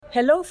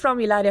Hello from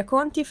Ilaria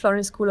Conti,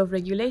 Florence School of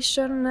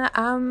Regulation.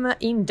 I'm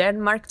in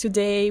Denmark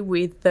today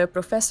with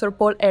Professor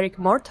Paul-Erik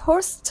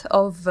Morthorst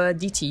of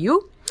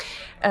DTU,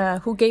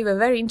 who gave a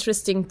very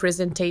interesting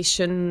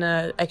presentation,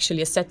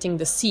 actually setting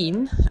the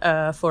scene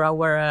for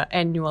our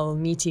annual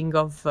meeting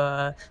of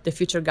the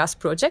Future Gas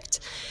Project.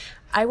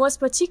 I was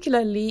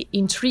particularly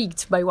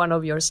intrigued by one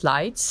of your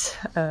slides,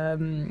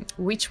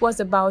 which was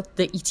about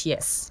the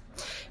ETS.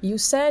 You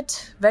said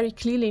very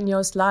clearly in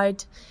your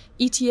slide,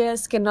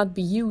 ETS cannot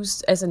be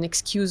used as an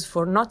excuse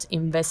for not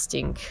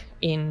investing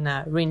in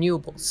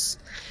renewables.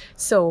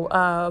 So,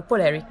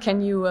 Paul-Erik,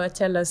 can you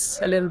tell us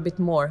a little bit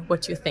more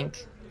what you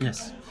think?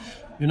 Yes.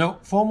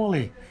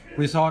 Formerly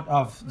we thought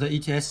of the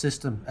ETS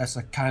system as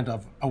a kind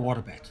of a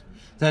waterbed.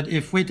 That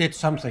if we did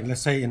something,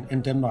 let's say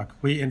in Denmark,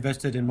 we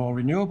invested in more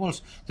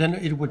renewables, then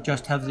it would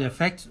just have the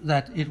effect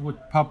that it would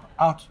pop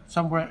out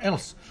somewhere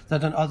else,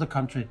 that another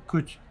country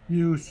could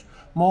use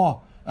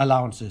more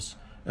allowances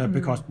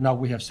because now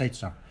we have said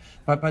so.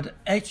 But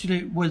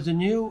actually, with the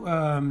new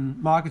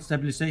market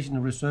stabilization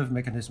and reserve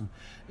mechanism,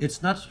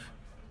 it's not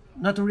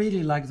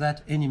really like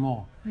that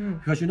anymore.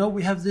 Because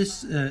we have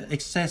this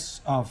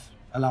excess of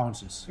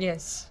allowances.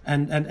 Yes.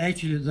 And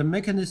actually, the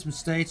mechanism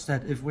states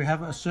that if we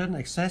have a certain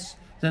excess,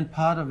 then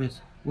part of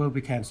it will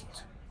be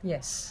cancelled.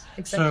 Yes,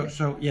 exactly.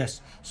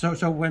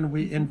 So when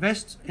we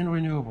invest in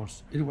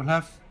renewables, it will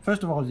have,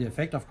 first of all, the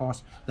effect, of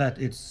course, that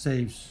it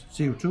saves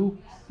CO2.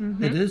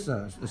 Mm-hmm. It is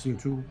a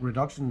CO2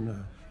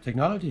 reduction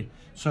technology,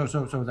 so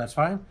that's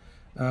fine.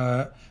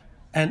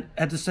 And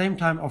at the same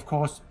time, of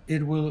course,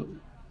 it will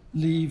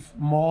leave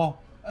more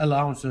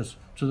allowances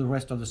to the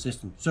rest of the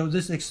system. So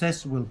this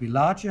excess will be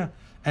larger,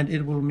 and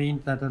it will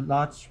mean that a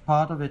large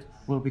part of it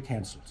will be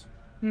cancelled.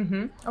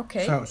 Mm-hmm.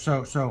 Okay.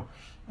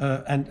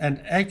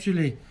 And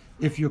actually,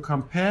 if you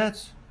compare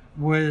it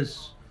with,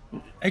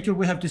 actually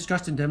we have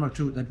discussed in Denmark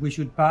too that we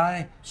should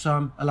buy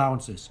some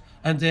allowances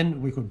and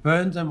then we could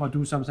burn them or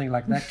do something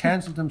like that,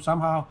 cancel them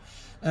somehow.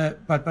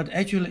 But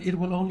actually it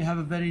will only have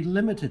a very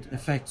limited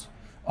effect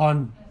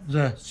on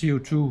the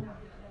CO2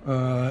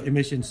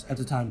 emissions at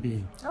the time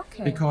being.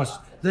 Okay. Because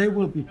they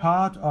will be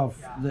part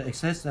of the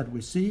excess that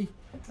we see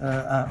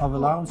of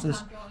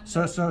allowances.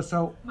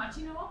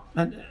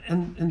 And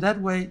in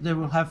that way they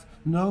will have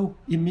no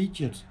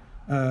immediate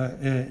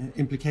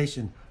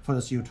implication for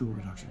the CO2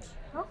 reductions.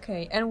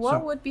 Okay, and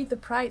what would be the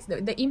price,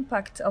 the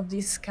impact of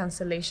this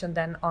cancellation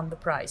then on the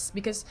price?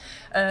 Because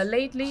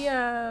lately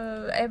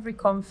every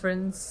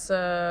conference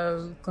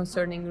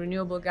concerning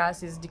renewable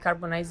gases,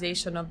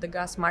 decarbonization of the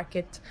gas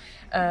market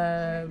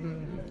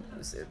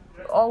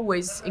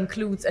always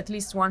includes at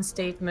least one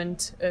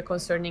statement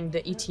concerning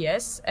the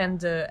ETS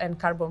and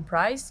carbon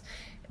price,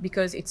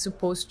 because it's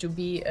supposed to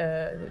be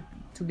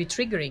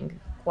triggering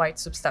quite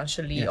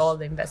substantially all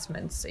the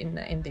investments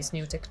in this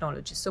new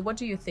technology. So what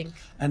do you think?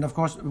 And of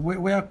course,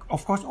 we are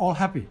of course all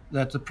happy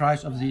that the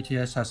price of the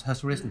ETS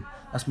has risen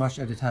as much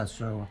as it has.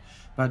 So,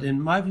 but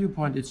in my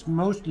viewpoint, it's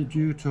mostly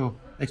due to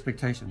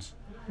expectations.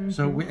 Mm-hmm.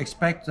 So we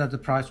expect that the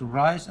price will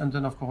rise, and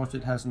then of course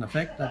it has an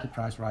effect that the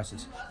price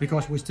rises,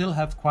 because we still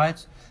have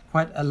quite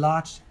a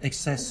large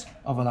excess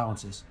of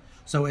allowances.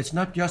 So it's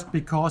not just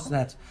because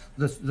that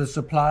the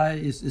supply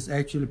is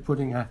actually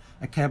putting a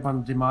cap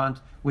on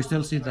demand. We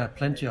still see there are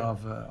plenty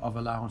of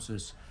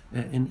allowances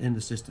in the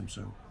system.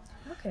 So,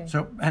 okay.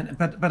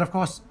 But of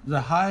course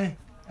the high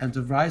and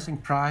the rising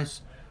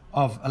price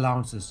of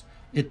allowances,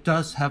 it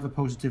does have a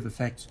positive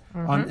effect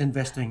on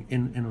investing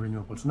in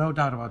renewables. No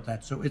doubt about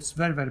that. So it's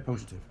very, very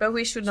positive. But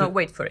we should not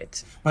wait for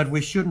it. But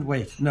we shouldn't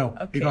wait, no,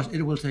 because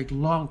it will take a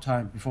long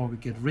time before we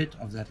get rid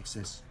of that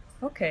excess.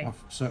 Okay.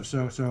 So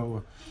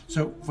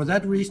for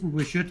that reason,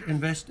 we should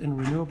invest in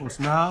renewables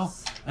now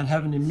and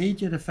have an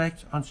immediate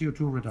effect on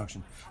CO2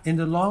 reduction. In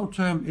the long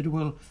term, it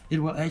will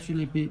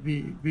actually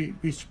be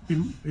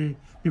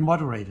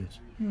moderated.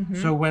 Mm-hmm.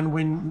 So when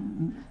we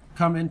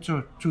come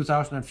into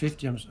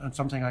 2050 and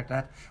something like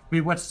that,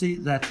 we would see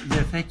that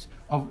the effect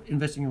of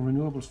investing in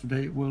renewables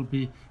today will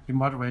be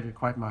moderated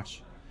quite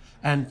much.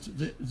 And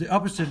the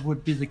opposite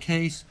would be the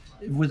case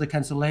with the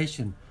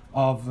cancellation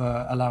of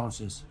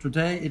allowances.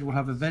 Today it will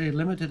have a very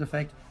limited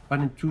effect, but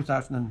in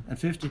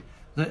 2050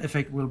 the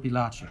effect will be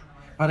larger.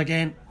 But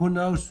again, who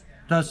knows,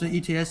 does the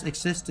ETS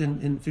exist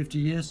in 50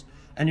 years?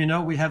 And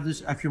we have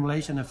this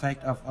accumulation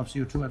effect of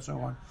CO2 and so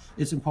on.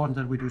 It's important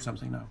that we do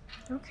something now.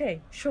 Okay,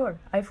 sure.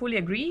 I fully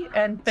agree,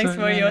 and thanks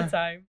for your time.